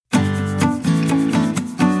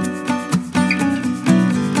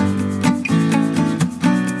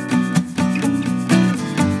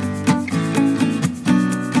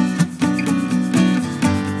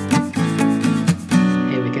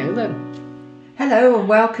Hello and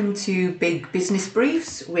welcome to Big Business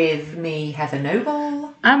Briefs with me, Heather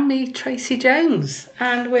Noble. And me, Tracy Jones.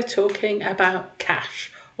 And we're talking about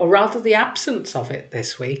cash, or rather the absence of it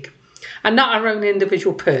this week. And not our own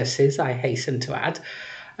individual purses, I hasten to add.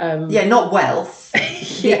 Not wealth,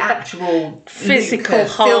 the actual physical,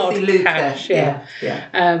 lucre, hard filthy lucre. cash. Yeah.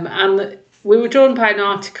 And we were drawn by an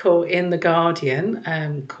article in The Guardian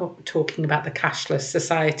talking about the cashless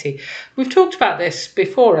society. We've talked about this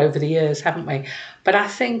before over the years, haven't we? But I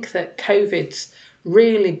think that COVID's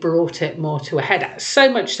really brought it more to a head.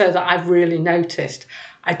 So much so that I've really noticed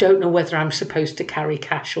I don't know whether I'm supposed to carry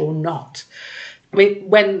cash or not. I mean,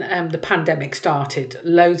 when the pandemic started,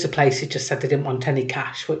 loads of places just said they didn't want any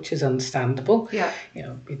cash, which is understandable. Yeah.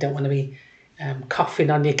 You don't want to be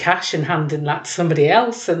coughing on your cash and handing that to somebody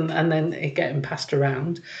else and then it getting passed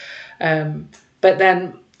around. But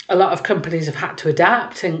then a lot of companies have had to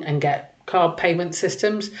adapt and get card payment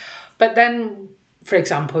systems. But then, for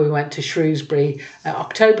example, we went to Shrewsbury at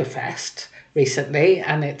Oktoberfest recently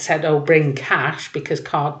and it said, bring cash because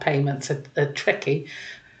card payments are tricky.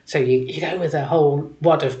 So you go with a whole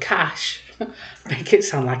wad of cash. Make it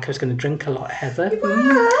sound like I was going to drink a lot, Heather.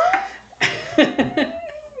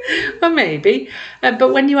 Well, maybe.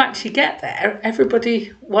 But when you actually get there,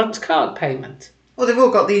 everybody wants card payment. Well, they've all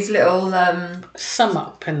got these little Sum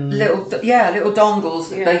up and little dongles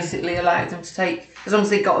that basically allow them to take, as long as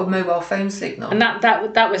they've got a mobile phone signal. And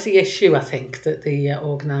that was the issue, I think, that the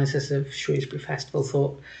organisers of Shrewsbury Festival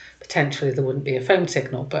thought potentially there wouldn't be a phone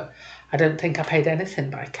signal, but I don't think I paid anything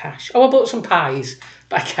by cash. I bought some pies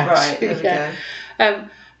by cash. Right, there we go.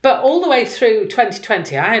 But all the way through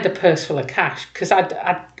 2020, I had a purse full of cash because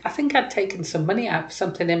I think I'd taken some money out for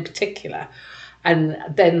something in particular, and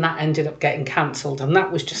then that ended up getting cancelled, and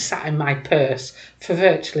that was just sat in my purse for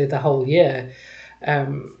virtually the whole year.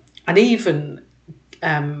 And even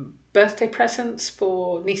birthday presents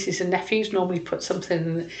for nieces and nephews, normally put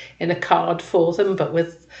something in a card for them, but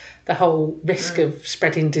with the whole risk of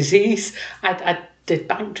spreading disease, I did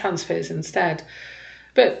bank transfers instead.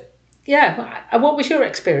 But yeah, what was your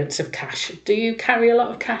experience of cash? Do you carry a lot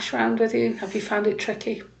of cash around with you? Have you found it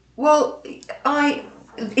tricky? Well,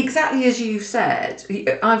 exactly as you said,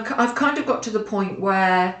 I've kind of got to the point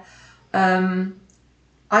where I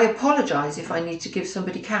apologise if I need to give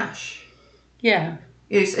somebody cash. Yeah.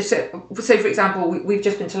 So for example, we've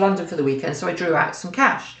just been to London for the weekend, so I drew out some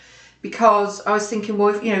cash because I was thinking,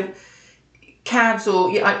 well, cabs or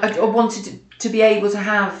I wanted to be able to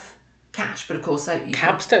have cash, but of course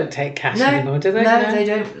cabs don't take cash anymore, do they? No, they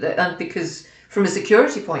don't, and because from a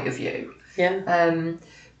security point of view. Yeah.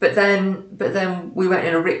 But then we went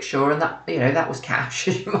in a rickshaw, and that was cash,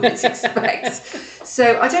 as you might expect.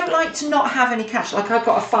 So I don't like to not have any cash. Like I've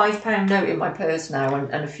got a £5 note in my purse now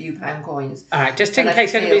and a few pound coins. All right, just in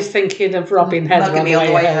case anybody's thinking of robbing Heather on the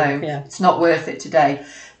way home. Yeah. It's not worth it today.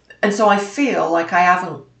 And so I feel like I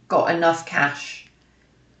haven't got enough cash.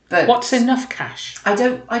 But what's enough cash? I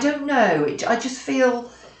don't know. I just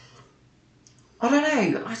feel, I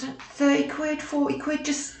don't know. 30 quid, 40 quid,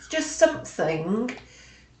 just something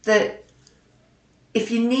that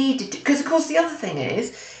if you needed to, because of course the other thing is,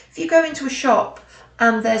 if you go into a shop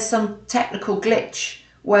and there's some technical glitch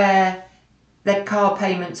where their card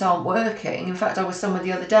payments aren't working, in fact I was somewhere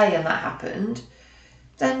the other day and that happened,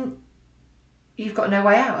 then you've got no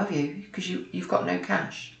way out, have you? Because you've got no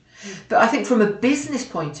cash. But I think from a business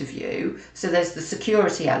point of view, so there's the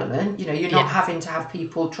security element, you're not having to have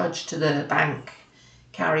people trudge to the bank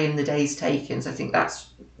carrying the day's takings. I think that's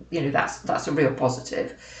a real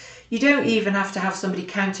positive. You don't even have to have somebody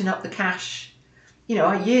counting up the cash.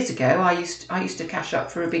 Years ago, I used to cash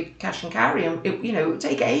up for a big cash and carry, and it would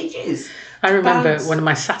take ages. I remember one of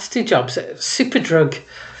my Saturday jobs at Superdrug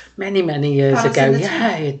many years ago.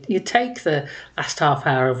 Yeah, you take the last half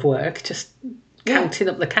hour of work just counting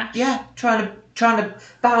up the cash. Yeah, trying to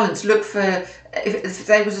balance, look for if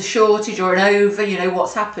there was a shortage or an over,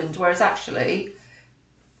 what's happened. Whereas actually,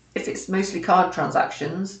 if it's mostly card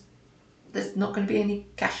transactions, there's not going to be any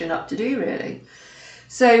cashing up to do really.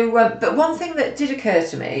 So, but one thing that did occur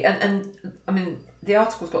to me, and I mean, the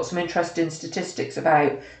article's got some interesting statistics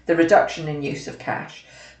about the reduction in use of cash,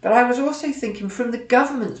 but I was also thinking from the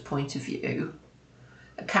government's point of view,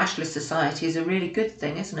 a cashless society is a really good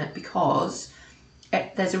thing, isn't it? Because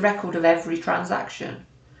there's a record of every transaction.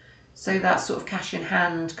 So that sort of cash in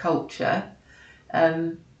hand culture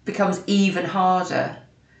becomes even harder.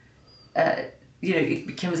 It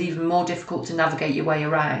becomes even more difficult to navigate your way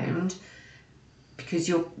around because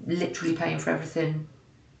you're literally paying for everything.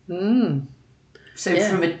 So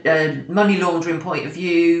from a money laundering point of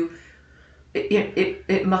view,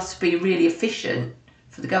 it must be really efficient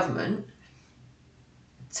for the government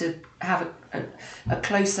to have a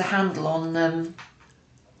closer handle on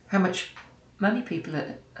how much money people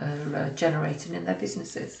are generating in their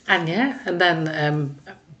businesses. And then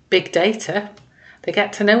big data. They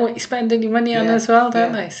get to know what you're spending your money on as well,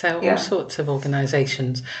 don't they? So all sorts of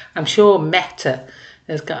organisations. I'm sure Meta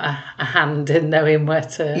has got a hand in knowing where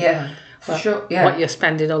to... what you're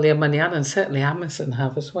spending all your money on, and certainly Amazon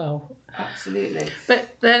have as well. Absolutely.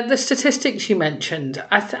 But the statistics you mentioned,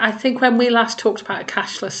 I think when we last talked about a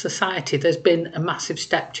cashless society, there's been a massive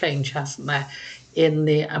step change, hasn't there, in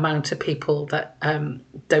the amount of people that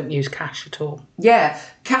don't use cash at all. Yeah,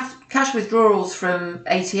 cash withdrawals from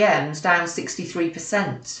ATMs down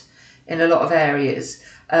 63% in a lot of areas.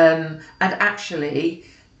 And actually,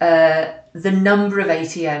 the number of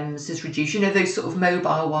ATMs has reduced. You know, those sort of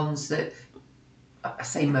mobile ones that, I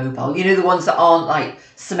say mobile, you know, the ones that aren't like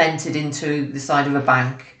cemented into the side of a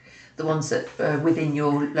bank, the ones that are within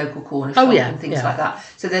your local corner shop and things like that.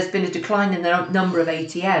 So there's been a decline in the number of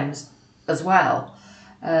ATMs as well.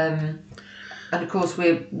 And of course,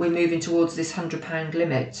 we're moving towards this £100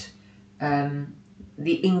 limit,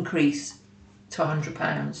 the increase to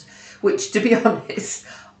 £100, which, to be honest,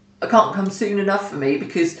 I can't come soon enough for me,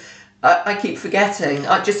 because I keep forgetting.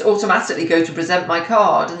 I just automatically go to present my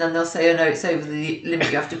card, and then they'll say, oh no, it's over the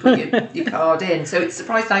limit, you have to put your card in. So it's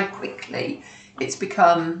surprised how quickly it's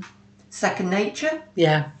become second nature.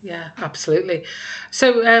 Yeah, absolutely.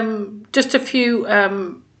 So just a few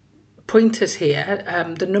pointers here.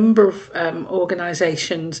 The number of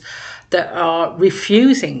organisations that are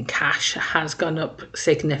refusing cash has gone up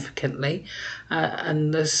significantly,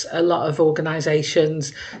 and there's a lot of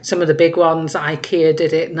organisations, some of the big ones, IKEA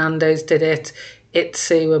did it, Nando's did it,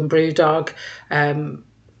 Itsu and Brewdog,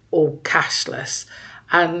 all cashless.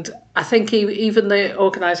 And I think even the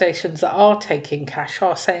organisations that are taking cash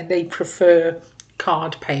are saying they prefer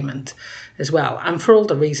card payment as well, and for all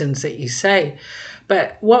the reasons that you say.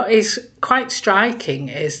 But what is quite striking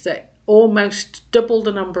is that almost double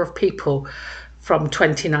the number of people from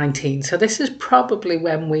 2019. So this is probably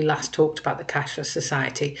when we last talked about the cashless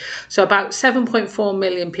society. So about 7.4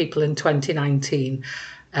 million people in 2019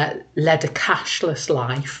 led a cashless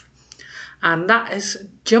life. And that has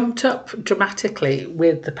jumped up dramatically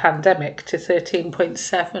with the pandemic to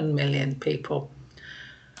 13.7 million people,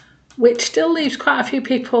 which still leaves quite a few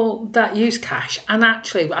people that use cash. And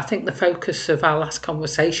actually, I think the focus of our last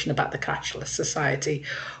conversation about the cashless society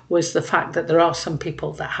was the fact that there are some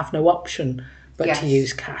people that have no option but to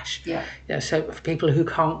use cash. Yeah. You know, so for people who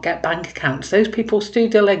can't get bank accounts, those people still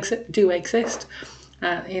do exist.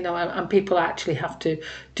 You know, and people actually have to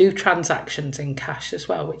do transactions in cash as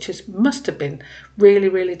well, which must have been really,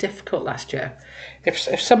 really difficult last year.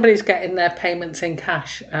 If somebody's getting their payments in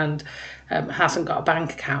cash and hasn't got a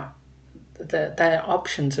bank account, their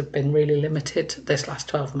options have been really limited this last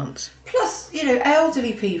 12 months. Plus, you know,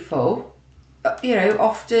 elderly people, you know,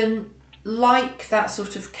 often like that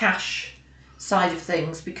sort of cash side of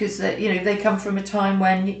things, because you know, they come from a time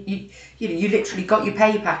when you literally got your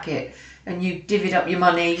pay packet and you divvied up your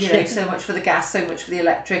money, you know, so much for the gas, so much for the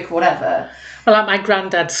electric, whatever. Well, like my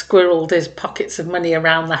granddad squirreled his pockets of money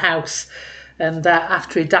around the house, and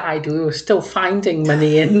after he died, we were still finding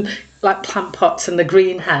money in like plant pots in the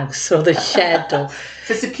greenhouse or the shed. Or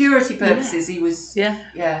for security purposes, he was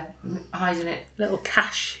hiding it. Little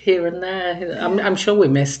cash here and there. I'm sure we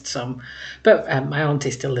missed some, but my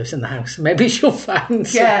auntie still lives in the house. Maybe she'll find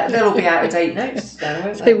some. Yeah, they'll be out of date notes then,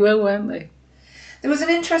 won't they? They will, won't they? There was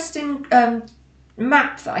an interesting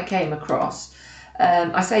map that I came across.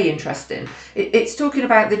 I say interesting. It's talking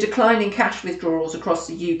about the declining cash withdrawals across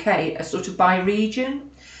the UK, sort of by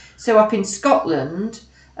region. So up in Scotland,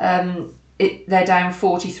 they're down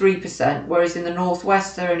 43%, whereas in the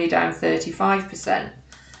northwest they're only down 35%,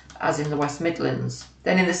 as in the West Midlands.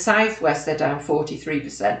 Then in the southwest they're down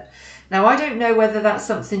 43%. Now I don't know whether that's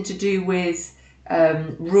something to do with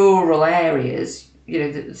rural areas. You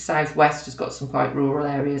know, the southwest has got some quite rural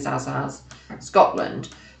areas, as has Scotland,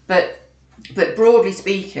 but broadly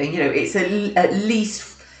speaking, you know, it's at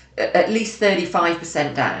least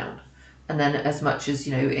 35% down, and then as much as,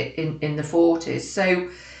 you know, in the 40s. So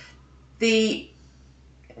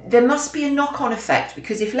there must be a knock-on effect,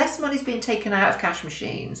 because if less money's being taken out of cash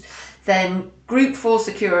machines, then Group 4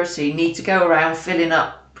 security need to go around filling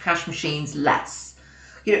up cash machines less.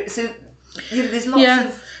 You know, so you know, there's lots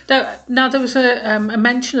of Now there was a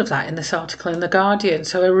mention of that in this article in The Guardian.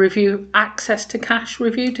 So a review, Access to Cash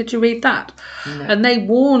review. Did you read that? No. And they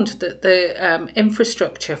warned that the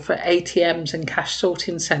infrastructure for ATMs and cash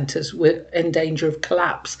sorting centres were in danger of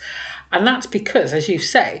collapse. And that's because, as you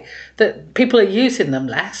say, that people are using them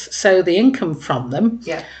less, so the income from them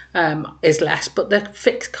is less, but the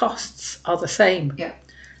fixed costs are the same. Yeah.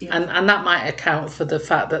 And that might account for the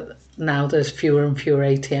fact that now there's fewer and fewer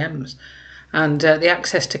ATMs. And the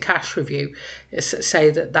Access to Cash review say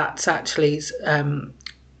that that's actually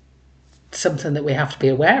something that we have to be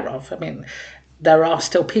aware of. I mean, there are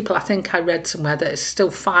still people, I think I read somewhere that there's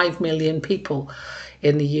still 5 million people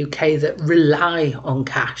in the UK that rely on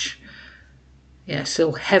cash. Yeah,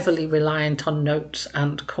 still heavily reliant on notes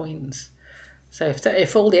and coins. So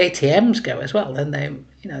if all the ATMs go as well, then they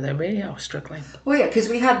really are struggling. Well, yeah, because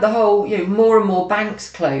we had the whole, more and more banks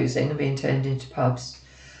closing and being turned into pubs.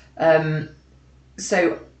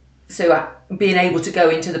 So being able to go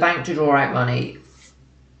into the bank to draw out money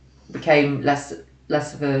became less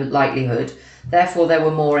of a likelihood. Therefore, there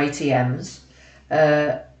were more ATMs,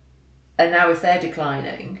 and now if they're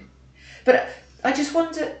declining, but I just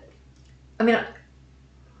wonder. I mean,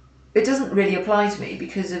 it doesn't really apply to me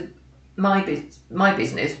because of my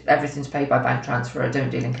business. Everything's paid by bank transfer. I don't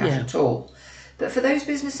deal in cash at all. But for those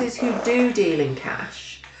businesses who do deal in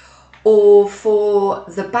cash, or for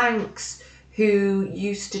the banks who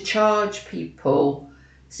used to charge people,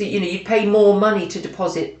 so you'd pay more money to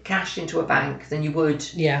deposit cash into a bank than you would.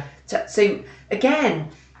 Yeah. So again,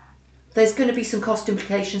 there's going to be some cost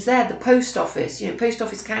implications there. The post office, post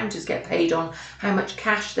office counters get paid on how much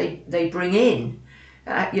cash they bring in.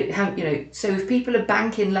 So if people are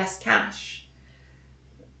banking less cash,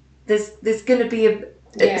 there's going to be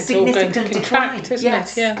a significant decline,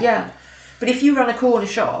 isn't it? Yeah. But if you run a corner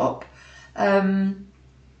shop,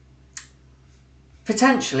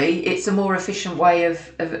 potentially it's a more efficient way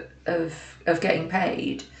of getting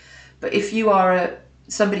paid. But if you are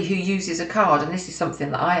somebody who uses a card, and this is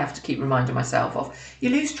something that I have to keep reminding myself of, you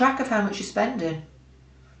lose track of how much you're spending.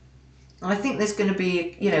 I think there's going to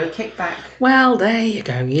be, a kickback. Well, there you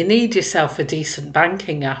go. You need yourself a decent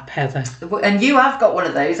banking app, Heather. And you have got one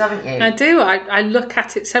of those, haven't you? I do. I look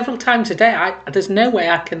at it several times a day. There's no way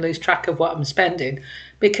I can lose track of what I'm spending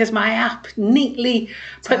because my app neatly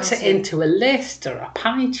puts it into a list or a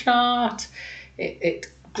pie chart. It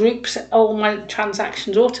groups all my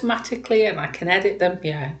transactions automatically and I can edit them.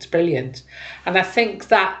 Yeah, it's brilliant. And I think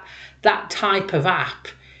that type of app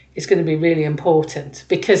is going to be really important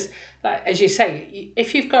because, as you say,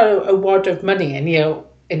 if you've got a wad of money in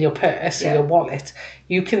your purse or your wallet,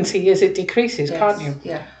 you can see as it decreases, can't you?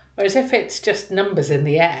 Yeah. Whereas if it's just numbers in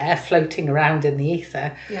the air floating around in the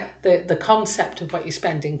ether, the concept of what you're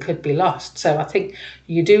spending could be lost. So I think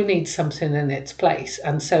you do need something in its place.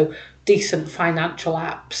 And so decent financial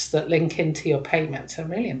apps that link into your payments are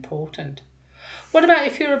really important. What about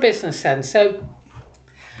if you're a business then? So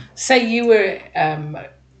say you were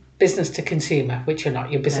business to consumer, which you're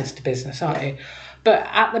not, you're business to business, aren't you? But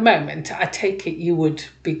at the moment, I take it you would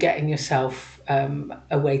be getting yourself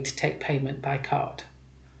a way to take payment by card.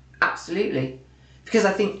 Absolutely, because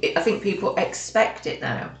I think people expect it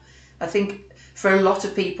now. I think for a lot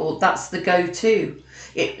of people that's the go-to.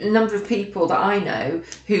 A number of people that I know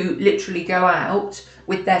who literally go out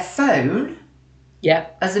with their phone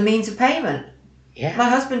as a means of payment. Yeah, my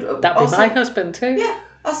husband. That'd be my husband too. Yeah,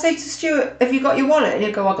 I'll say to Stuart, "Have you got your wallet?" And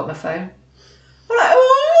he'll go, "I've got my phone." I'm like,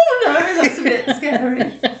 "Oh no, that's a bit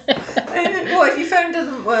scary." What if your phone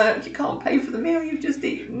doesn't work? You can't pay for the meal you've just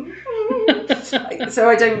eaten. So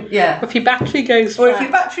I don't. Yeah. If your battery goes or flat. if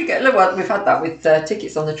your battery goes. Well, we've had that with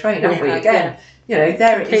tickets on the train, haven't we? Again,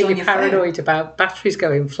 there it is on your phone. Paranoid about batteries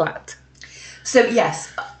going flat. So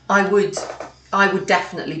yes, I would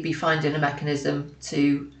definitely be finding a mechanism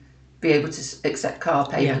to be able to accept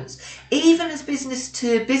card payments, even as business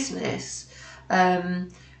to business.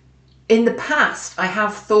 In the past, I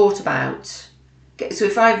have thought about. So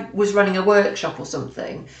if I was running a workshop or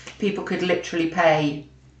something, people could literally pay.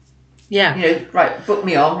 Yeah. Right, book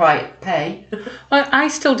me on, right, pay. Well, I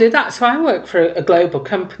still do that. So I work for a global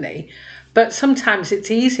company, but sometimes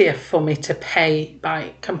it's easier for me to pay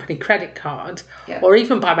by company credit card or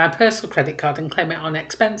even by my personal credit card and claim it on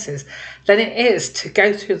expenses than it is to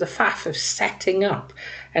go through the faff of setting up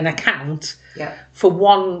an account for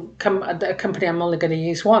one company I'm only going to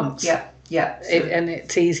use once. Yeah. And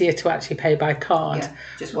it's easier to actually pay by card. Yeah,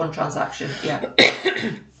 just one transaction,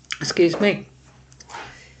 Excuse me.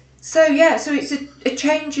 So it's a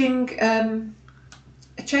changing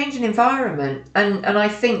environment, and I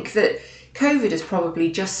think that COVID has probably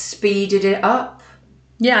just speeded it up.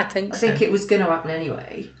 Yeah, I think I so. think it was going to happen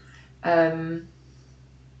anyway.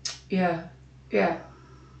 Yeah.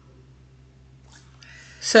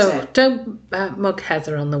 So don't mug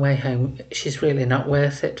Heather on the way home. She's really not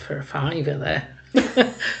worth it for a £5 there.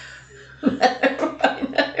 I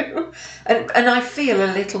know. And I feel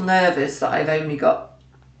a little nervous that I've only got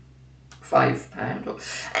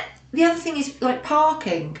 £5. The other thing is like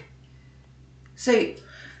parking. So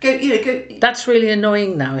go. That's really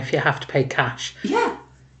annoying now if you have to pay cash. Yeah,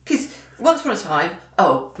 because once upon a time,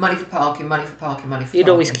 money for parking. You'd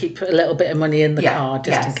always keep a little bit of money in the car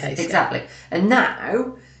just in case. Exactly. Yeah. And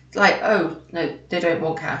now, it's like, oh no, they don't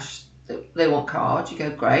want cash. They want card. You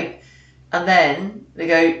go, great. And then they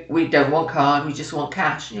go, we don't want card. We just want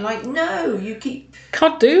cash. And you're like, no,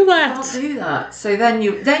 can't do that. Can't do that. So then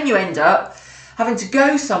you end up having to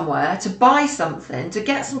go somewhere to buy something, to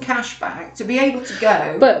get some cash back, to be able to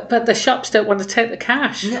go. But the shops don't want to take the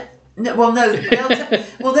cash. No,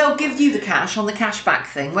 they'll give you the cash on the cashback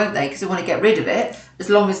thing, won't they? Because they want to get rid of it as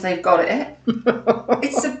long as they've got it.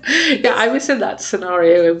 I was in that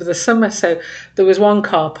scenario over the summer. So there was one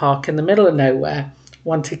car park in the middle of nowhere,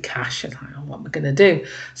 wanted cash, and what am I going to do?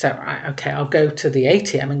 So, right, okay, I'll go to the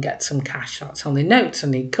ATM and get some cash. That's only notes. I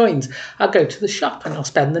need coins. I'll go to the shop and I'll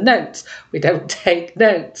spend the notes. We don't take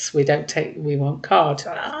notes. We want cards.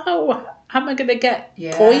 Oh, how am I going to get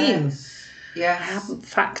coin? Yeah, I haven't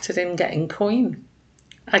factored in getting coin.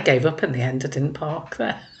 I gave up in the end. I didn't park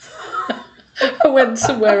there. I went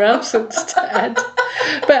somewhere else instead.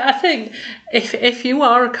 But I think if you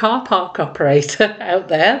are a car park operator out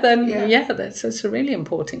there, then that's a really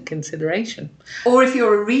important consideration. Or if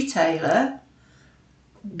you're a retailer,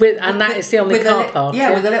 that is the only car park.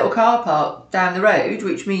 Yeah, with a little car park down the road,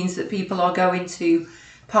 which means that people are going to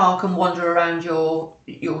park and wander around your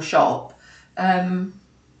shop.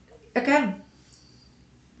 Again,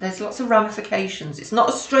 there's lots of ramifications. It's not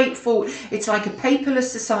a straightforward. It's like a paperless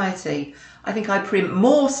society. I think I print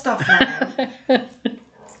more stuff now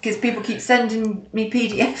because people keep sending me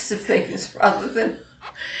PDFs of things rather than.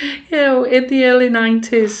 In the early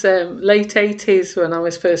 90s, late 80s, when I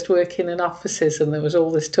was first working in offices and there was all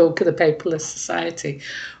this talk of the paperless society,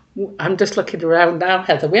 I'm just looking around now,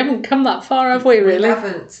 Heather. We haven't come that far, have we, really? We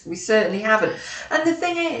haven't. We certainly haven't. And the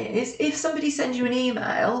thing is, if somebody sends you an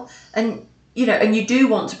email and you do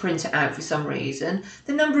want to print it out for some reason,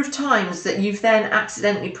 the number of times that you've then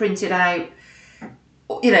accidentally printed out,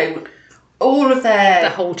 all of their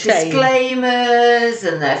whole chain. Disclaimers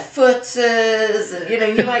and their footers, and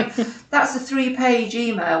you're like, that's a 3-page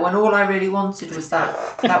email when all I really wanted was that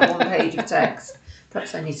 1 page of text.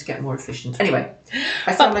 Perhaps I need to get more efficient. Anyway,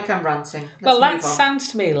 I sound like I'm ranting. That sounds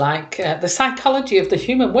to me like the psychology of the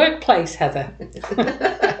human workplace, Heather.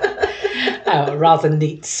 A rather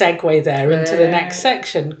neat segue there into the next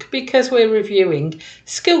section, because we're reviewing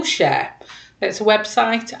Skillshare. It's a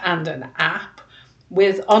website and an app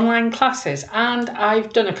with online classes, and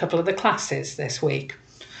I've done a couple of the classes this week.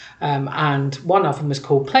 And one of them was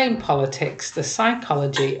called Playing Politics, the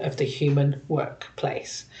Psychology of the Human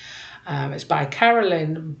Workplace. It's by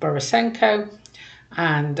Carolyn Borisenko,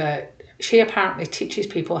 and she apparently teaches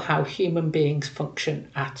people how human beings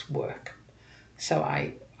function at work. So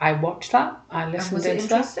I watched that. I listened into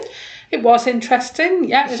that. It was interesting.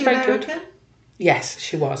 Yeah, it was very good. Yes,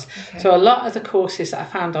 she was. Okay. So a lot of the courses that I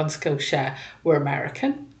found on Skillshare were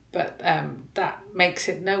American, but that makes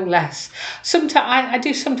it no less. Sometimes I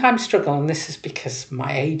do sometimes struggle, and this is because of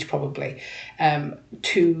my age probably,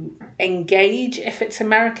 to engage if it's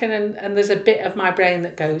American, and there's a bit of my brain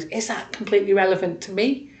that goes, is that completely relevant to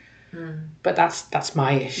me? But that's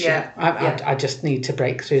my issue. I just need to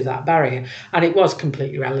break through that barrier. And it was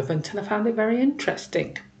completely relevant, and I found it very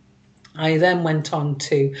interesting. I then went on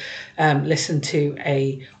to listen to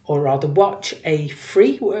watch a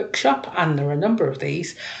free workshop, and there are a number of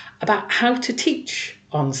these, about how to teach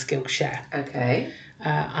on Skillshare. Okay.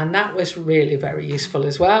 And that was really very useful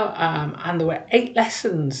as well. And there were 8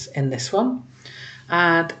 lessons in this one.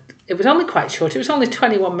 And it was only quite short. It was only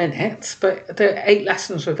 21 minutes, but the 8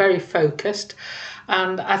 lessons were very focused.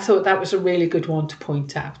 And I thought that was a really good one to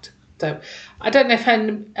point out. So I don't know if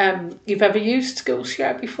you've ever used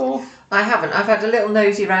Skillshare before. I haven't. I've had a little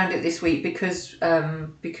nosy around it this week because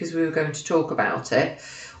we were going to talk about it.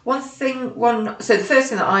 So the first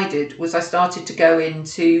thing that I did was I started to go in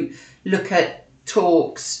to look at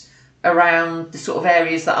talks around the sort of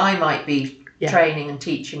areas that I might be training and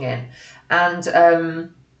teaching in, and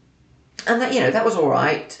that that was all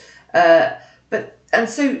right.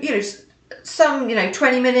 Some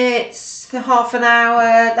 20 minutes, half an hour,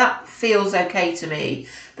 that feels okay to me.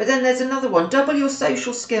 But then there's another one: double your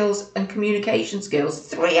social skills and communication skills,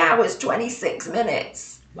 3 hours 26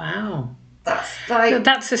 minutes. Wow.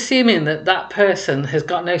 That's assuming that person has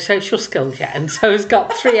got no social skills yet, and so has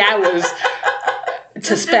got 3 hours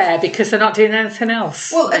to spare because they're not doing anything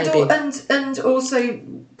else. Well, and also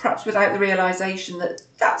perhaps without the realisation that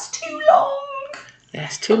that's too long.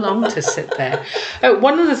 Yes, too long to sit there.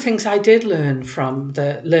 One of the things I did learn from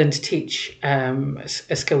the Learn to Teach a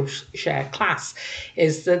Skillshare class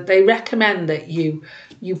is that they recommend that you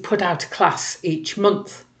put out a class each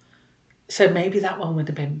month. So maybe that one would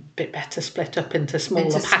have been a bit better split up into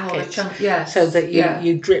smaller packets, so that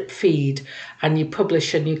you drip feed and you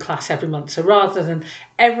publish a new class every month. So rather than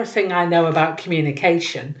everything I know about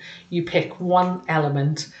communication, you pick one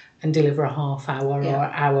element and deliver a half hour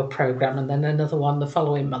or hour program, and then another one the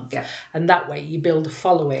following month. Yeah. And that way you build a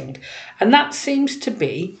following. And that seems to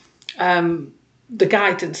be the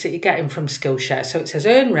guidance that you're getting from Skillshare. So it says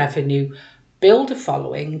earn revenue, build a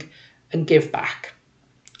following, and give back.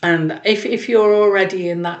 And if you're already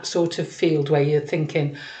in that sort of field where you're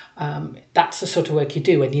thinking that's the sort of work you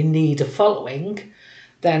do and you need a following,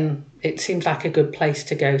 then it seems like a good place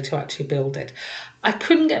to go to actually build it. I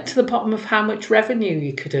couldn't get to the bottom of how much revenue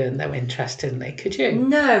you could earn, though, interestingly. Could you?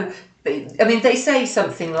 No. I mean, they say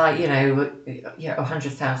something like,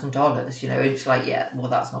 $100,000, it's like, well,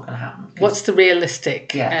 that's not going to happen. What's the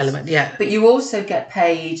realistic element? Yeah. But you also get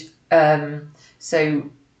paid,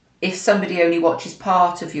 so if somebody only watches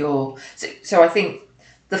part of your... So I think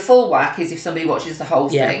the full whack is if somebody watches the whole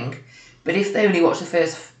thing. But if they only watch the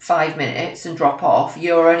first 5 minutes and drop off,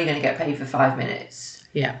 you're only going to get paid for 5 minutes.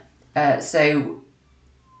 Yeah. So,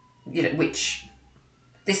 which...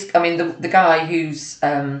 the guy who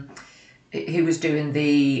was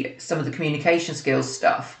doing some of the communication skills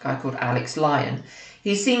stuff, a guy called Alex Lyon,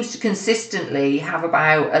 he seems to consistently have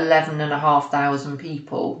about 11,500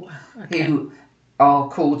 people who are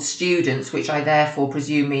called students, which I therefore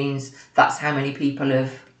presume means that's how many people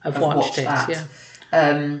have watched it, that.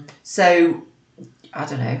 Yeah. So, I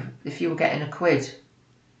don't know, if you were getting £1.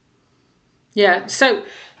 Yeah, so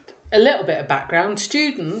a little bit of background.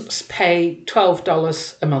 Students pay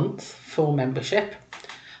 $12 a month for membership,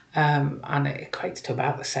 and it equates to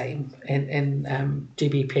about the same in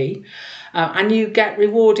GBP. And you get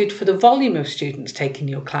rewarded for the volume of students taking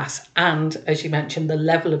your class and, as you mentioned, the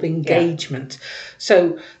level of engagement.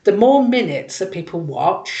 So the more minutes that people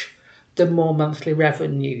watch, the more monthly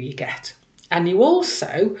revenue you get. And you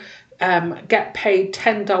also get paid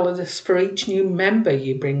 $10 for each new member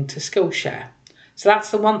you bring to Skillshare. So that's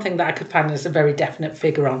the one thing that I could find as a very definite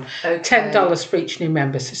figure on. $10 for each new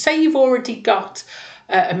member. So say you've already got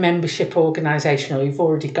a membership organisation or you've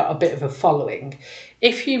already got a bit of a following.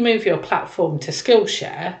 If you move your platform to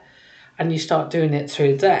Skillshare and you start doing it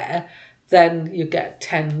through there, then you get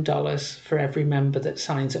 $10 for every member that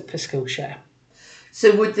signs up for Skillshare.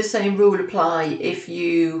 So would the same rule apply if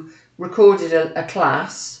you recorded a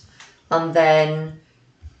class and then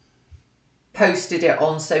posted it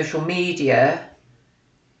on social media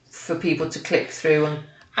for people to click through?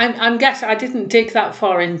 And I'm guessing, I didn't dig that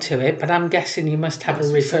far into it, but I'm guessing you must have a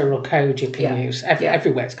referral code you can use.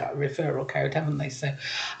 Everywhere's got a referral code, haven't they? So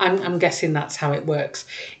I'm guessing that's how it works.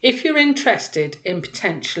 If you're interested in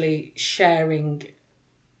potentially sharing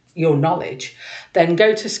your knowledge, then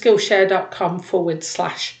go to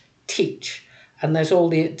skillshare.com/teach. And there's all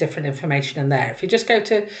the different information in there. If you just go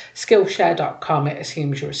to skillshare.com, it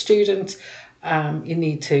assumes you're a student. You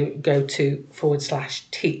need to go to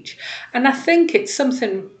 /teach. And I think it's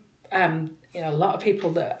something, a lot of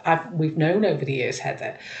people that we've known over the years,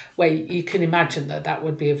 Heather, where you can imagine that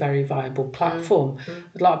would be a very viable platform.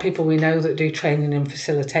 A lot of people we know that do training and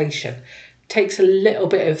facilitation. Takes a little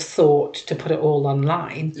bit of thought to put it all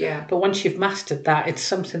online. Yeah. But once you've mastered that, it's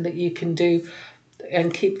something that you can do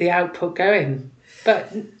and keep the output going.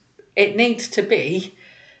 But it needs to be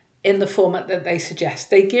in the format that they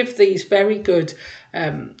suggest. They give these very good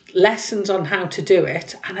lessons on how to do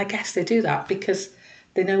it, and I guess they do that because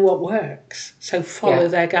they know what works. So follow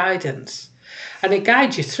their guidance. And it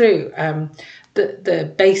guides you through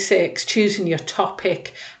the basics, choosing your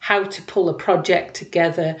topic, how to pull a project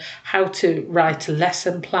together, how to write a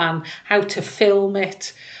lesson plan, how to film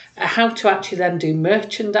it, how to actually then do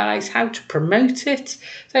merchandise, how to promote it.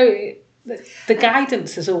 So the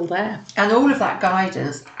guidance is all there. And all of that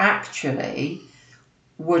guidance actually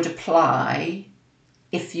would apply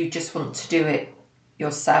if you just want to do it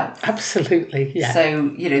yourself. Absolutely, yeah.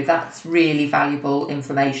 So, that's really valuable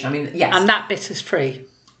information. I mean, yes. And that bit is free.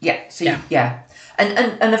 Yeah, so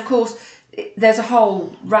And of course, there's a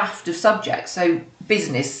whole raft of subjects. So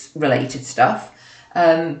business-related stuff.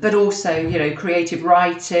 but also, you know, creative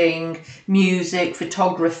writing, music,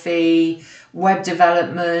 photography, web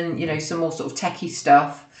development, you know, some more sort of techie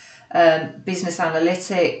stuff, business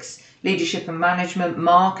analytics, leadership and management,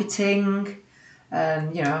 marketing.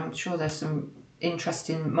 You know, I'm sure there's some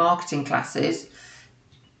interesting marketing classes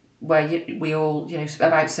where we all, you know,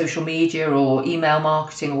 about social media or email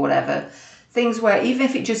marketing or whatever. Things where even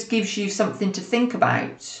if it just gives you something to think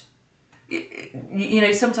about, you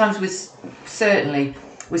know, sometimes certainly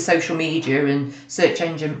with social media and search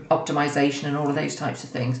engine optimization and all of those types of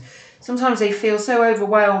things, sometimes they feel so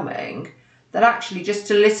overwhelming that actually just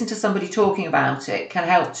to listen to somebody talking about it can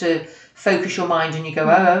help to focus your mind, and you go,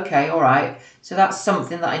 oh, okay, all right, so that's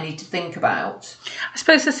something that I need to think about. I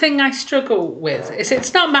suppose the thing I struggle with is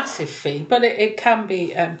it's not a massive fee, but it can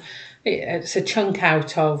be, it's a chunk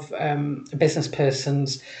out of a business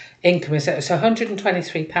person's income. It's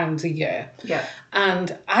 £123 a year. Yeah.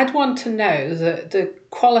 And I'd want to know that the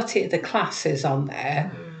quality of the classes on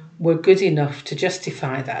there were good enough to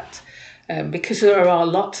justify that. Because there are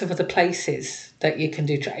lots of other places that you can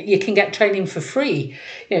do. You can get training for free.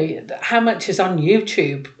 You know, how much is on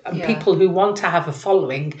YouTube? And people who want to have a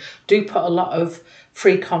following do put a lot of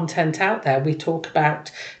free content out there. We talk about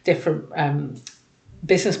different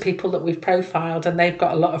business people that we've profiled, and they've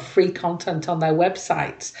got a lot of free content on their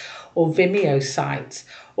websites or Vimeo sites,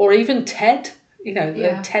 or even TED. You know,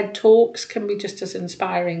 the TED Talks can be just as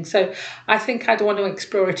inspiring. So I think I'd want to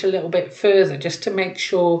explore it a little bit further just to make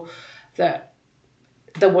sure that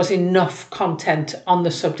there was enough content on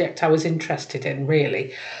the subject I was interested in,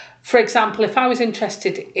 really. For example, if I was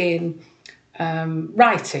interested in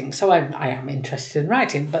writing, so I am interested in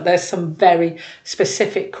writing, but there's some very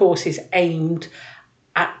specific courses aimed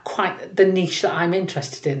at quite the niche that I'm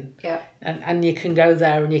interested in. Yeah. And you can go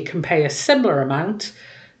there and you can pay a similar amount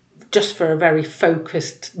just for a very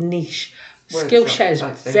focused niche. Skillshare is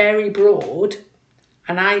very broad,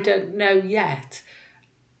 and I don't know yet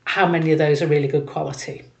how many of those are really good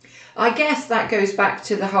quality. I guess that goes back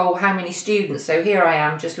to the whole how many students. So here I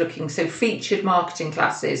am just looking, so featured marketing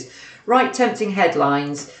classes, write tempting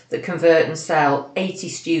headlines that convert and sell, 80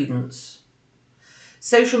 students.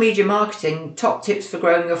 Social media marketing, top tips for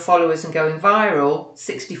growing your followers and going viral,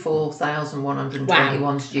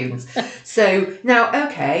 64,121 students. So now,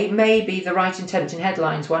 okay, maybe the writing tempting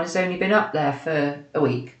headlines one has only been up there for a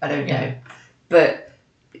week. I don't know. But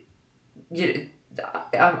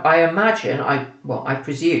I imagine, I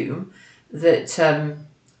presume that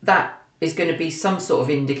that is going to be some sort of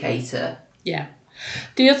indicator. Yeah.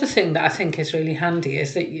 The other thing that I think is really handy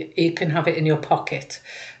is that you can have it in your pocket.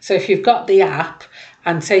 So if you've got the app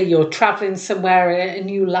and say you're travelling somewhere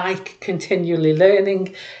and you like continually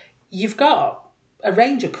learning, you've got a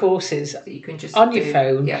range of courses that you can just on your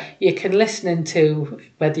phone. Yeah. You can listen into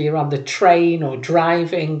whether you're on the train or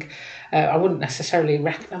driving. I wouldn't necessarily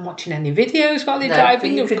recommend watching any videos while you're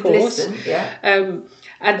driving, of course. Listen,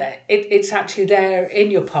 and it's actually there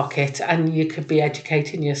in your pocket, and you could be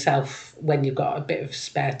educating yourself when you've got a bit of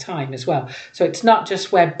spare time as well. So it's not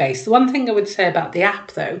just web-based. The one thing I would say about the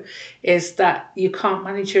app, though, is that you can't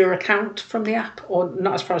manage your account from the app, or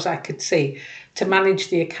not as far as I could see. To manage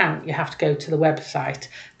the account, you have to go to the website.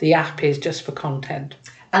 The app is just for content.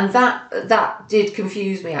 And that did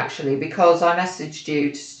confuse me, actually, because I messaged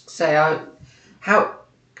you to say, how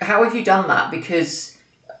have you done that? Because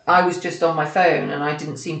I was just on my phone and I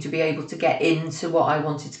didn't seem to be able to get into what I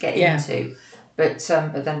wanted to get into. But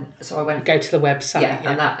then, so I went... Go to the website.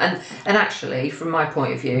 And actually, from my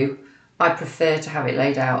point of view, I prefer to have it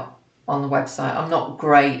laid out on the website. I'm not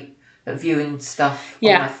great at viewing stuff on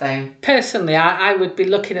my phone. Personally, I would be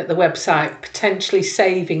looking at the website, potentially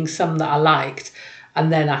saving some that I liked, and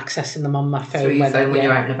then accessing them on my phone, when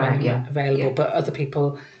you're out and about, available. Yeah. But other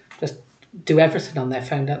people just do everything on their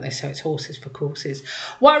phone, don't they? So it's horses for courses.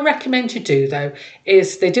 What I recommend you do, though,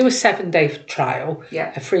 is they do a 7-day trial,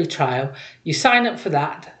 a free trial. You sign up for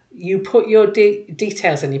that. You put your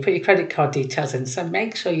details in, you put your credit card details in. So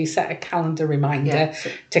make sure you set a calendar reminder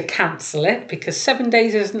to cancel it, because 7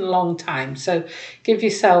 days isn't a long time. So give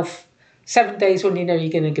yourself 7 days when you know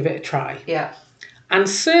you're going to give it a try. Yeah. And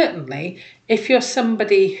certainly, if you're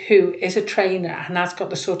somebody who is a trainer and has got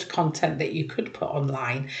the sort of content that you could put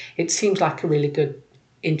online, it seems like a really good,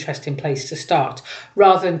 interesting place to start,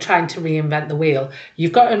 rather than trying to reinvent the wheel.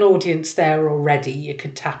 You've got an audience there already you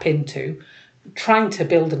could tap into. Trying to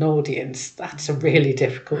build an audience, that's a really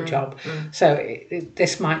difficult job. So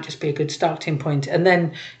this might just be a good starting point. And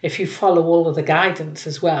then if you follow all of the guidance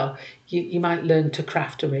as well, you might learn to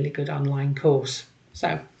craft a really good online course. So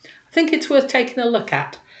I think it's worth taking a look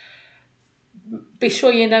at. Be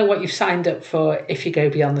sure you know what you've signed up for if you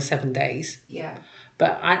go beyond the 7 days. Yeah.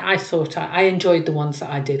 But I thought I enjoyed the ones that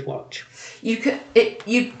I did watch. You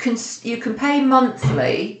can pay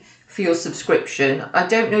monthly for your subscription. I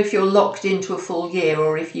don't know if you're locked into a full year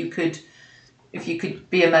or if you could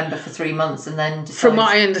be a member for 3 months and then decide. From what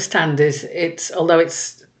I understand is although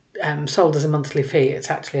it's sold as a monthly fee, it's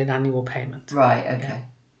actually an annual payment. Right, okay. Yeah.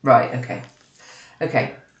 Right, okay.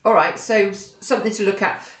 Okay. All right, so something to look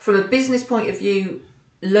at from a business point of view,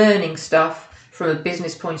 learning stuff, from a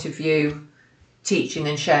business point of view, teaching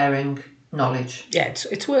and sharing knowledge. Yeah,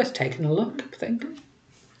 it's worth taking a look, I think.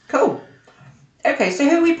 Cool. Okay, so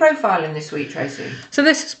who are we profiling this week, Tracy? So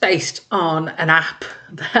this is based on an app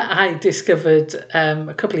that I discovered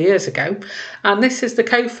a couple of years ago, and this is the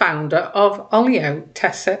co-founder of Olio,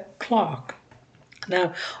 Tessa Clark.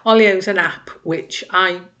 Now, Olio is an app which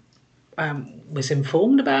I was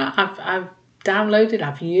informed about. I've downloaded,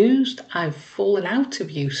 I've used, I've fallen out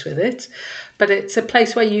of use with it, but it's a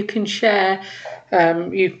place where you can share.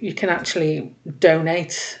 You can actually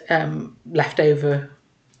donate leftover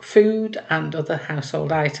food and other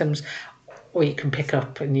household items, or you can pick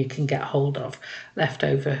up and you can get hold of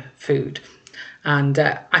leftover food. And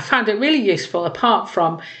I found it really useful, apart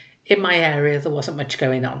from in my area there wasn't much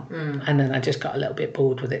going on, and then I just got a little bit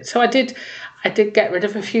bored with it. So I did get rid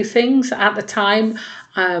of a few things at the time.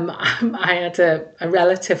 I had a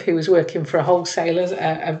relative who was working for a wholesaler,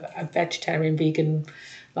 a vegetarian, vegan,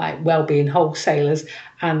 like wellbeing wholesalers,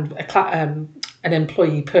 and an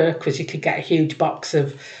employee perk was you could get a huge box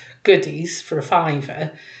of goodies for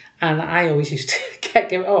 £5, and I always used to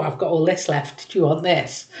I've got all this left, do you want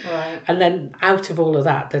this? Right. And then out of all of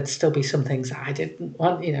that, there'd still be some things that I didn't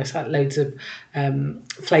want, it's like loads of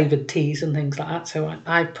flavoured teas and things like that, so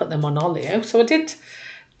I put them on Olio. So I did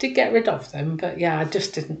get rid of them, but yeah, I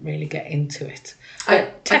just didn't really get into it.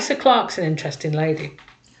 But Tessa Clark's an interesting lady.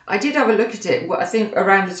 I did have a look at it, I think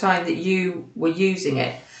around the time that you were using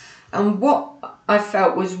it, and what I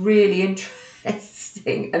felt was really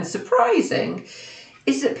interesting and surprising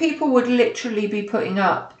is that people would literally be putting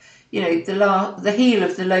up, the heel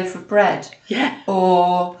of the loaf of bread,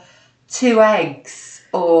 or 2 eggs,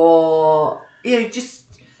 or just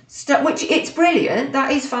stuff. Which it's brilliant.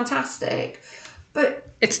 That is fantastic, but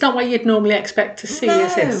it's not what you'd normally expect to see,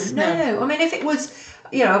 is it? No. I mean, if it was,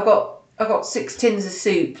 I've got 6 tins of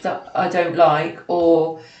soup that I don't like,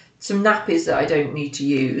 or some nappies that I don't need to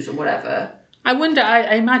use, or whatever. I wonder,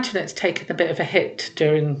 I imagine it's taken a bit of a hit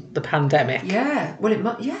during the pandemic. Yeah, well, it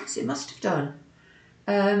must have done.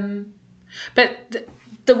 But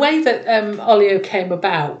the way that Olio came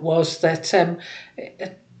about was that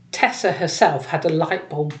Tessa herself had a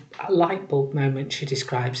light bulb moment, she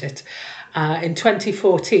describes it, in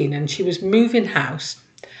 2014, and she was moving house,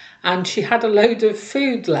 and she had a load of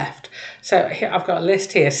food left. So here, I've got a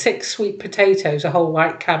list here: 6 sweet potatoes, a whole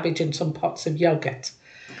white cabbage, and some pots of yoghurt.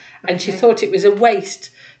 And she thought it was a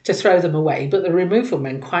waste to throw them away, but the removal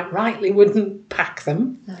men quite rightly wouldn't pack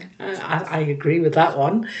them. No. I agree with that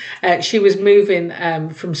one. She was moving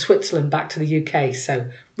from Switzerland back to the UK, so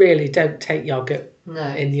really don't take yoghurt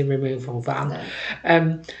in your removal van. No.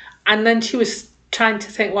 And then she was trying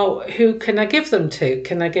to think, well, who can I give them to?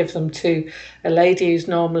 Can I give them to a lady who's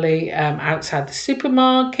normally outside the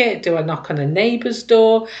supermarket? Do I knock on a neighbour's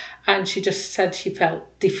door? And she just said she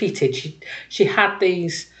felt defeated. She had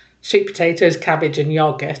these sweet potatoes, cabbage and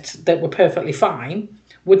yoghurt that were perfectly fine,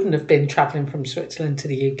 wouldn't have been travelling from Switzerland to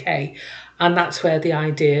the UK. And that's where the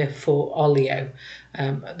idea for Olio,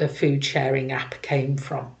 the food sharing app, came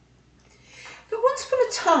from. But once upon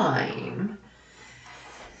a time,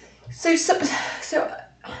 so if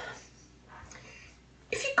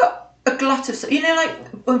you've got a glut of, like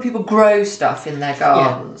when people grow stuff in their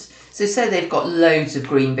gardens, so say they've got loads of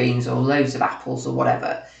green beans or loads of apples or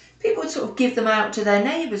whatever, people would sort of give them out to their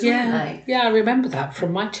neighbours, wouldn't they? Yeah, I remember that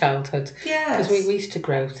from my childhood. Yes. Because we used to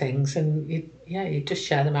grow things and you just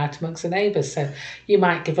share them out amongst the neighbours. So you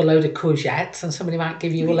might give a load of courgettes and somebody might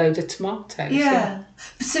give you a load of tomatoes. Yeah.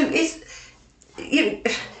 So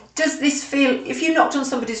does this feel, if you knocked on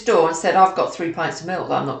somebody's door and said, I've got 3 pints of milk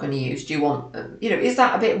that I'm not going to use, do you want them? Is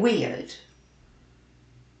that a bit weird?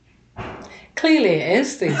 Clearly it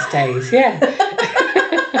is these days, yeah.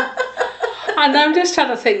 And I'm just trying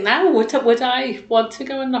to think now, would I want to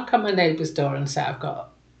go and knock on my neighbour's door and say I've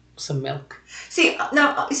got some milk? See,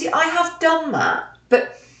 I have done that,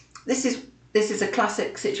 but this is a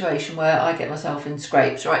classic situation where I get myself in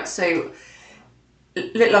scrapes, right? So,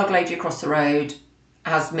 little old lady across the road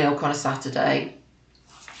has milk on a Saturday.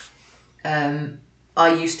 I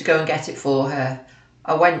used to go and get it for her.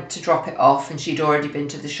 I went to drop it off and she'd already been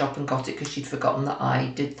to the shop and got it because she'd forgotten that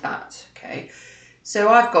I did that, okay? So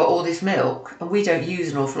I've got all this milk, and we don't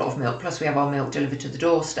use an awful lot of milk, plus we have our milk delivered to the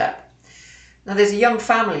doorstep. Now there's a young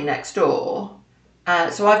family next door,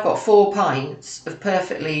 so I've got 4 pints of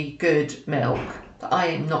perfectly good milk that I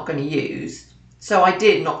am not going to use. So I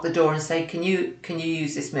did knock the door and say, can you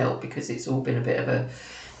use this milk, because it's all been a bit of a...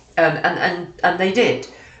 and they did.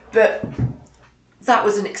 But that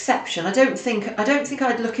was an exception. I don't think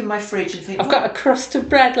I'd look in my fridge and think, I've got a crust of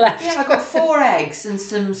bread left. yeah, I've got 4 eggs and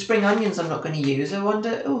some spring onions I'm not going to use. I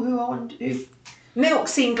wonder, who. Milk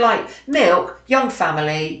seemed like milk, young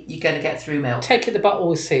family, you're going to get through milk. Take it, the bottle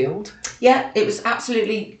was sealed. Yeah, it was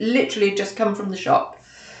absolutely, literally just come from the shop.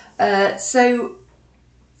 So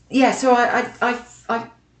I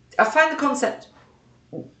find the concept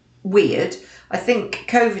weird. I think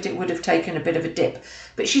COVID, it would have taken a bit of a dip.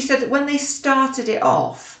 But she said that when they started it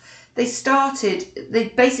off, they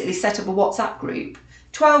basically set up a WhatsApp group,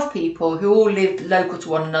 12 people who all lived local to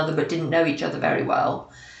one another but didn't know each other very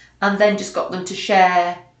well, and then just got them to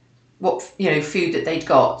share what, food that they'd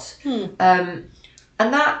got. And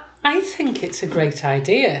that... I think it's a great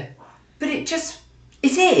idea. But it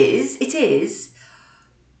is.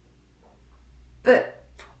 But...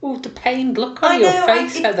 Oh, the pained look on your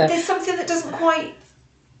face, Heather. There's something that doesn't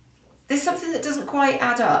quite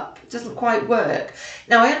add up. It doesn't quite work.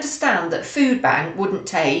 Now, I understand that Food Bank wouldn't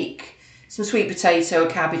take some sweet potato, a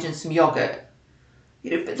cabbage and some yoghurt.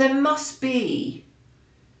 But there must be...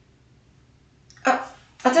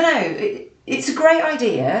 I don't know. It's a great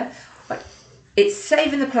idea. It's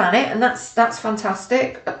saving the planet, and that's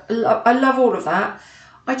fantastic. I love all of that.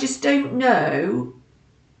 I just don't know...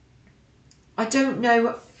 I don't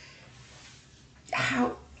know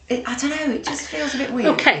how... I don't know, it just feels a bit weird.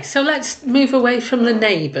 Okay, so let's move away from the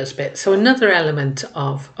neighbours bit. So another element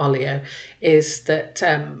of Olio is that,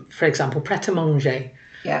 for example, Pret a Manger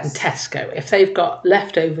and Tesco, if they've got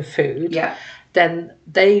leftover food, then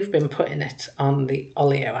they've been putting it on the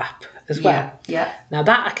Olio app as well. Yeah. Now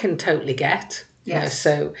that I can totally get. Yes.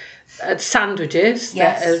 So sandwiches,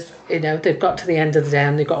 that they've got to the end of the day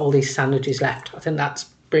and they've got all these sandwiches left. I think that's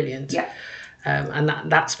brilliant. Yeah.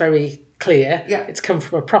 And that's very clear. Yeah. It's come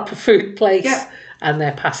from a proper food place, and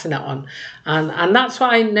they're passing it on. And that's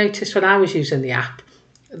what I noticed when I was using the app,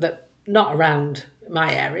 that not around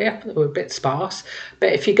my area, they were a bit sparse,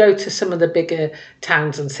 but if you go to some of the bigger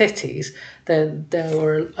towns and cities, then there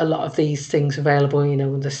were a lot of these things available,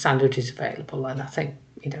 the sandwiches available, and I think,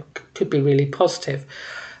 could be really positive.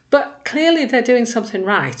 But clearly they're doing something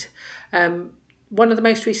right. One of the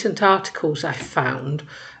most recent articles I found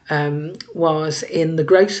was in The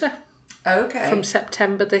Grocer from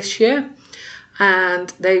September this year, and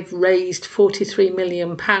they've raised £43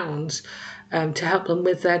 million to help them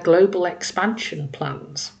with their global expansion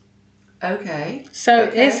plans. So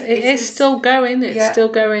it is still going. It's still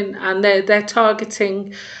going, and they're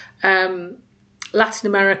targeting Latin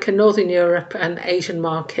America, Northern Europe, and Asian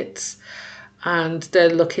markets, and they're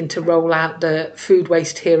looking to roll out the Food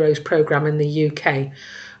Waste Heroes programme in the UK,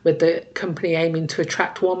 with the company aiming to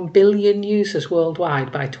attract 1 billion users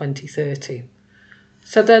worldwide by 2030.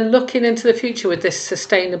 So they're looking into the future with this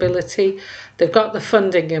sustainability. They've got the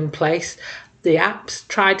funding in place. The app's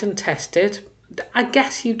tried and tested. I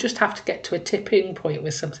guess you just have to get to a tipping point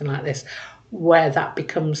with something like this where that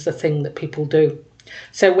becomes the thing that people do.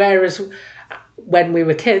 So whereas when we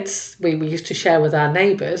were kids, we used to share with our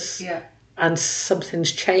neighbours, and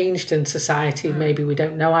something's changed in society. Maybe we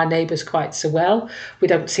don't know our neighbours quite so well. We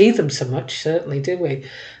don't see them so much, certainly, do we?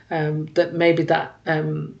 That maybe that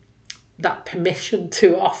permission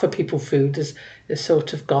to offer people food is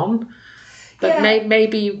sort of gone. But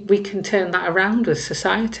maybe we can turn that around with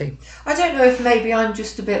society. I don't know if maybe I'm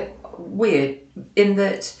just a bit weird in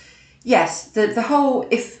that, yes, the whole...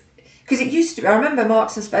 Because it used to be... I remember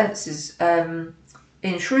Marks and Spencer's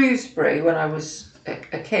in Shrewsbury when I was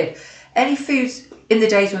a kid. Any foods in the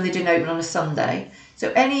days when they didn't open on a Sunday,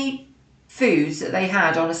 so any foods that they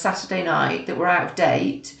had on a Saturday night that were out of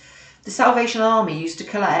date, the Salvation Army used to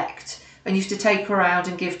collect and used to take around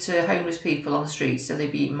and give to homeless people on the streets, so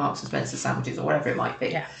they'd be eating Marks and Spencer sandwiches or whatever it might be.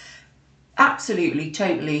 Yeah. Absolutely,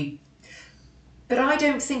 totally. But I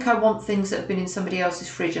don't think I want things that have been in somebody else's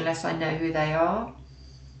fridge unless I know who they are.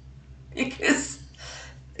 Because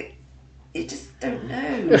you just don't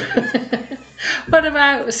know. What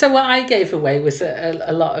I gave away was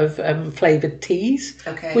a lot of flavoured teas.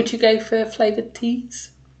 Okay. Would you go for flavoured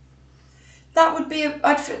teas? That would be,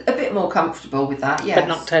 I'd feel a bit more comfortable with that, yes. But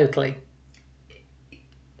not totally.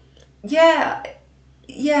 Yeah.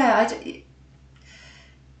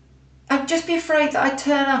 I'd just be afraid that I'd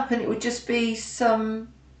turn up and it would just be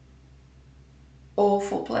some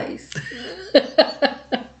awful place.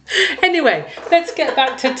 Anyway, let's get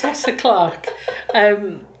back to Tessa Clark.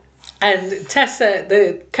 And Tessa,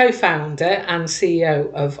 the co-founder and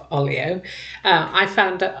CEO of Olio, I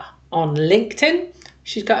found her on LinkedIn.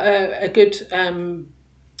 She's got a good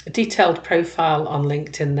detailed profile on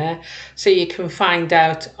LinkedIn there, so you can find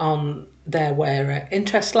out on there where her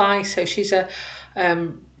interests lie. So she's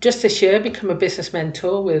just this year become a business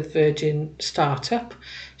mentor with Virgin Startup.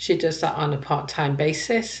 She does that on a part-time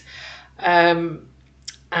basis.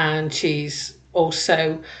 And she's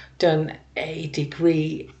also done a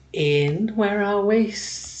degree in, where are we?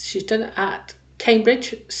 She's done it at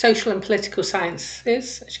Cambridge, Social and Political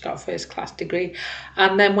Sciences. She got a first class degree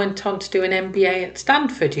and then went on to do an MBA at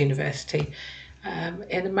Stanford University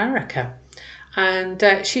in America. And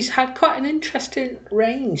she's had quite an interesting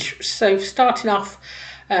range. So starting off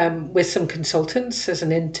with some consultants as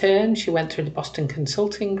an intern, she went through the Boston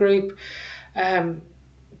Consulting Group.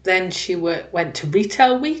 Then she went to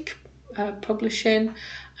Retail Week Publishing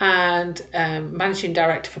and managing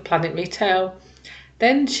director for Planet Retail.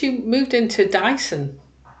 Then she moved into Dyson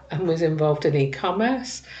and was involved in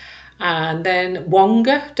e-commerce. And then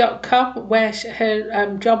Wonga.com, where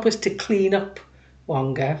her job was to clean up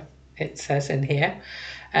Wonga, it says in here.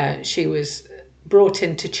 She was brought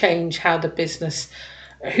in to change how the business,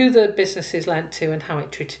 who the businesses lent to and how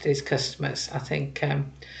it treated its customers. I think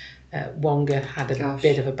Wonga had a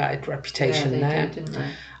bit of a bad reputation there. Did, didn't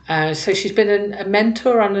they? So she's been a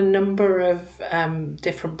mentor on a number of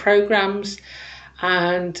different programs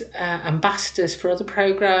and ambassadors for other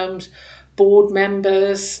programs, board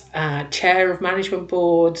members, chair of management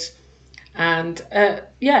boards, and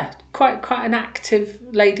quite an active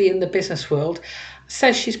lady in the business world.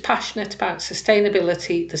 Says she's passionate about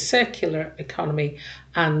sustainability, the circular economy,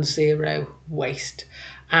 and zero waste.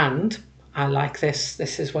 And I like this.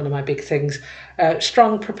 This is one of my big things.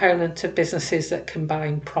 Strong proponent of businesses that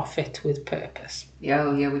combine profit with purpose. Yeah,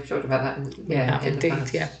 we've talked about that. In the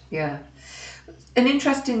past. Yeah. An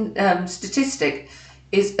interesting statistic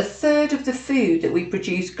is a third of the food that we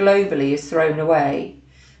produce globally is thrown away,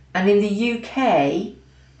 and in the UK,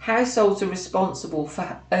 households are responsible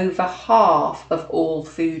for over half of all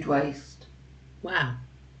food waste. Wow.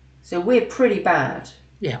 So we're pretty bad.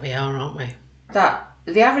 Yeah, we are, aren't we?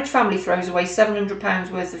 The average family throws away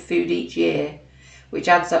 £700 worth of food each year, which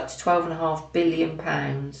adds up to £12.5 billion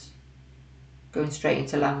going straight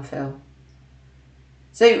into landfill.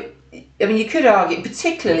 So, I mean, you could argue,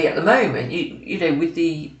 particularly at the moment, you know, with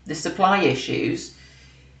the supply issues,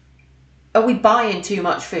 are we buying too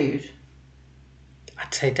much food?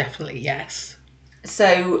 I'd say definitely yes.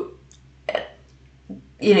 So,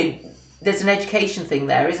 you know, there's an education thing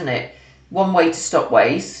there, isn't it? One way to stop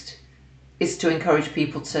waste is to encourage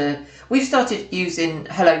people to... We've started using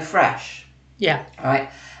HelloFresh. Yeah. Right.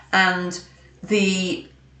 And the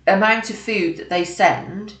amount of food that they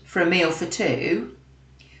send for a meal for two,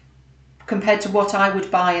 compared to what I would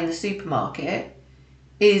buy in the supermarket,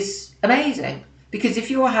 is amazing. Because if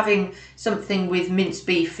you're having something with minced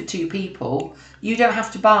beef for two people, you don't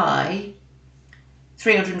have to buy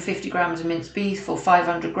 350 grams of minced beef or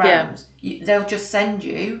 500 grams. Yeah. They'll just send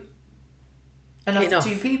you enough for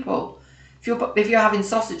two people. If you're having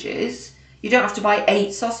sausages, you don't have to buy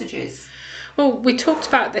 8 sausages. Well, we talked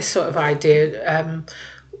about this sort of idea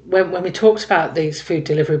when we talked about these food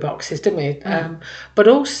delivery boxes, didn't we? But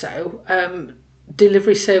also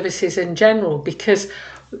delivery services in general, because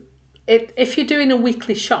if you're doing a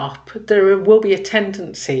weekly shop, there will be a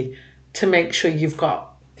tendency to make sure you've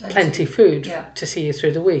got plenty food to see you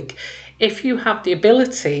through the week. If you have the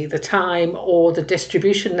ability, the time, or the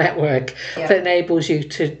distribution network that enables you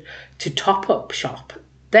to top up shop,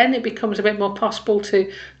 then it becomes a bit more possible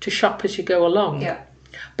to shop as you go along. Yeah.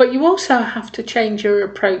 But you also have to change your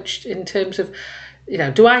approach in terms of, you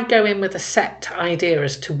know, do I go in with a set idea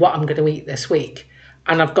as to what I'm going to eat this week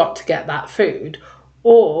and I've got to get that food,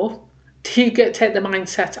 or do you take the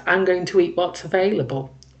mindset I'm going to eat what's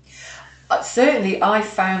available? Certainly, I've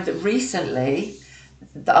found that recently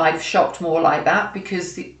that I've shopped more like that,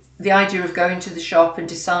 because the idea of going to the shop and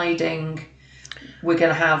deciding we're going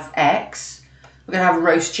to have X, we're going to have a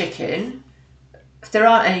roast chicken. If there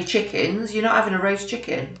aren't any chickens, you're not having a roast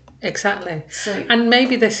chicken. Exactly. And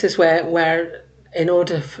maybe this is where in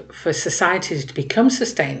order for societies to become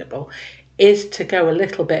sustainable, is to go a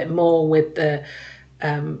little bit more with the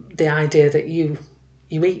idea that you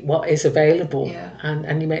eat what is available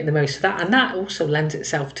and you make the most of that. And that also lends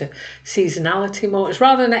itself to seasonality more. It's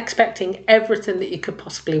rather than expecting everything that you could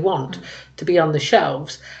possibly want to be on the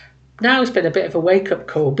shelves, now has been a bit of a wake-up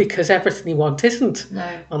call because everything you want isn't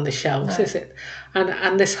No. on the shelves, No. is it?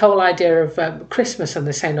 And this whole idea of Christmas, and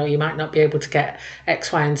they're saying, oh, you might not be able to get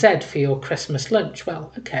X, Y, and Z for your Christmas lunch.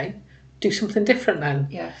 Well, okay, do something different then.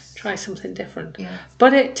 Yes. Try something different. Yeah.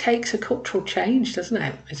 But it takes a cultural change, doesn't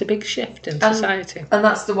it? It's a big shift in society. And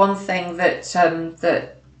that's the one thing that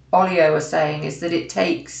that Olio are saying, is that it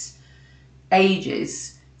takes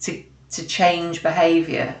ages to change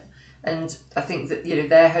behaviour. And I think that, you know,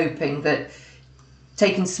 they're hoping that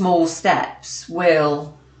taking small steps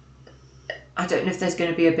will, I don't know if there's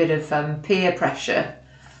going to be a bit of peer pressure.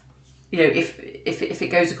 You know, if it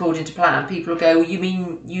goes according to plan, people will go, well, you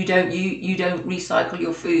mean you don't recycle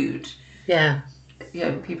your food? Yeah. You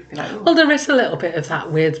know, people be like, oh. Well, there is a little bit of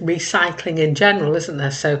that with recycling in general, isn't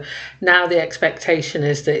there? So now the expectation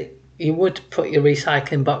is that you would put your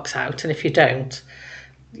recycling box out, and if you don't,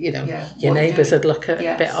 you know, your neighbours would look a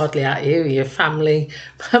bit oddly at you. Your family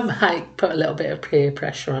might put a little bit of peer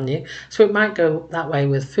pressure on you. So it might go that way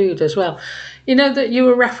with food as well. You know that you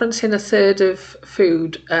were referencing a third of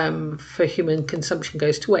food for human consumption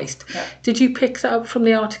goes to waste. Yeah. Did you pick that up from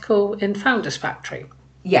the article in Founders Factory?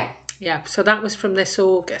 Yeah. Yeah, so that was from this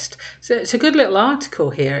August. So it's a good little article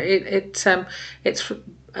here. It's an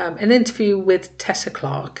interview with Tessa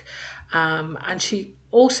Clark, and she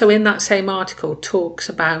also in that same article talks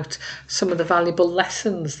about some of the valuable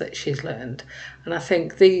lessons that she's learned. And I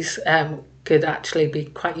think these could actually be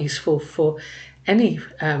quite useful for any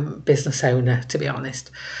business owner, to be honest.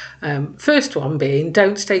 First one being,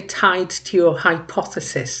 don't stay tied to your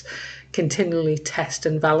hypothesis. Continually test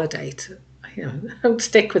and validate. You know, don't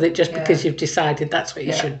stick with it just because you've decided that's what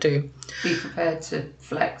you should do. Be prepared to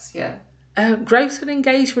flex, growth and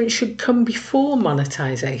engagement should come before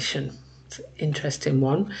monetisation. It's an interesting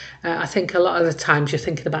one. I think a lot of the times you're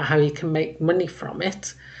thinking about how you can make money from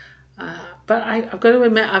it. But I've got to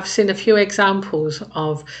admit, I've seen a few examples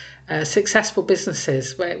of successful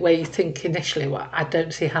businesses where you think initially, well, I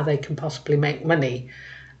don't see how they can possibly make money.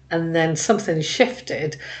 And then something's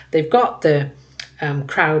shifted. They've got the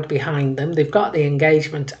crowd behind them, they've got the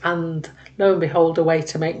engagement, and lo and behold, a way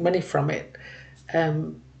to make money from it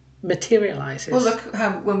materialises. Well, look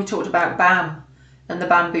how when we talked about BAM and the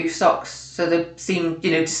bamboo socks, so they seem,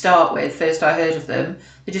 you know, to start with, first I heard of them,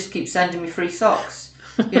 they just keep sending me free socks,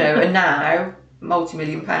 you know, and now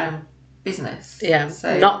multi-million-pound business. Yeah,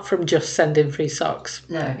 so, not from just sending free socks.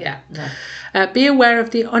 No. Yeah. No. Be aware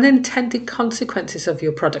of the unintended consequences of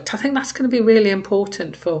your product. I think that's going to be really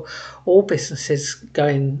important for all businesses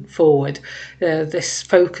going forward. This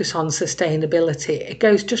focus on sustainability, it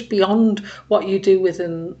goes just beyond what you do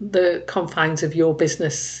within the confines of your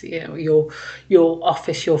business, you know, your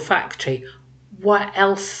office, your factory. What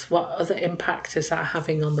other impact is that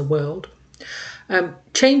having on the world?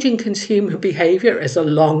 Changing consumer behaviour is a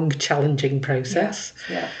long, challenging process.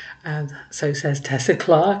 Yeah. So says Tessa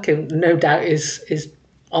Clark, and no doubt is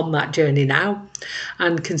on that journey now.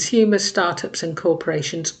 And consumers, startups and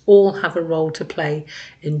corporations all have a role to play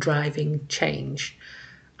in driving change.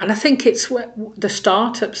 And I think it's the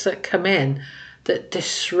startups that come in that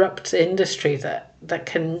disrupt the industry that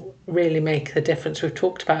can really make the difference. We've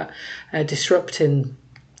talked about disrupting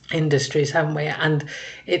industries, haven't we? And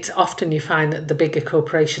it's often you find that the bigger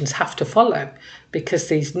corporations have to follow because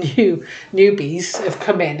these newbies have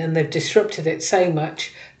come in and they've disrupted it so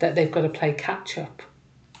much that they've got to play catch up.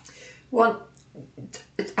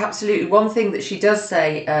 Absolutely. One thing that she does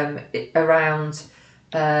say around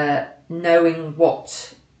knowing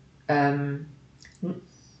what the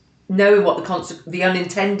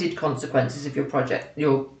unintended consequences of your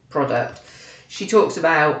product. She talks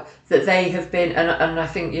about that they have been, and I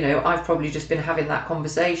think, you know, I've probably just been having that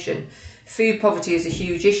conversation. Food poverty is a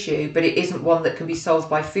huge issue, but it isn't one that can be solved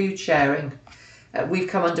by food sharing. We've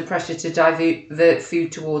come under pressure to divert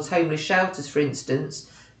food towards homeless shelters, for instance,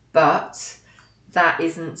 but that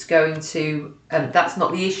isn't going to, that's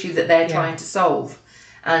not the issue that they're trying to solve.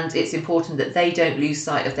 And it's important that they don't lose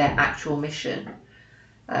sight of their actual mission.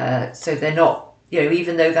 So they're not, you know,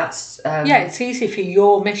 even though that's... it's easy for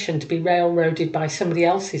your mission to be railroaded by somebody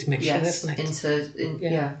else's mission, isn't it?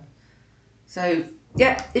 So,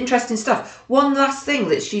 interesting stuff. One last thing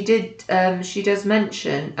that she does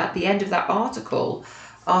mention at the end of that article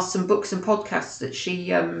are some books and podcasts that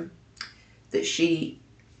she I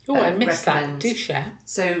missed recommends. that. Do share.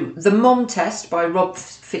 So, The Mom Test by Rob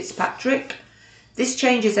Fitzpatrick. This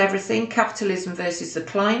Changes Everything, Capitalism versus the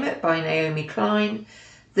Climate by Naomi Klein.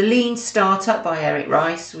 The Lean Startup by Eric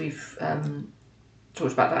Rice. We've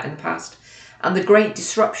talked about that in the past. And The Great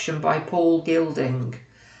Disruption by Paul Gilding.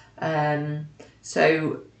 We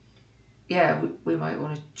might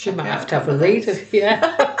want to check We might out have to have a read of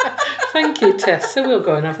Thank you, Tess. So we'll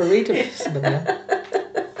go and have a read of some of them.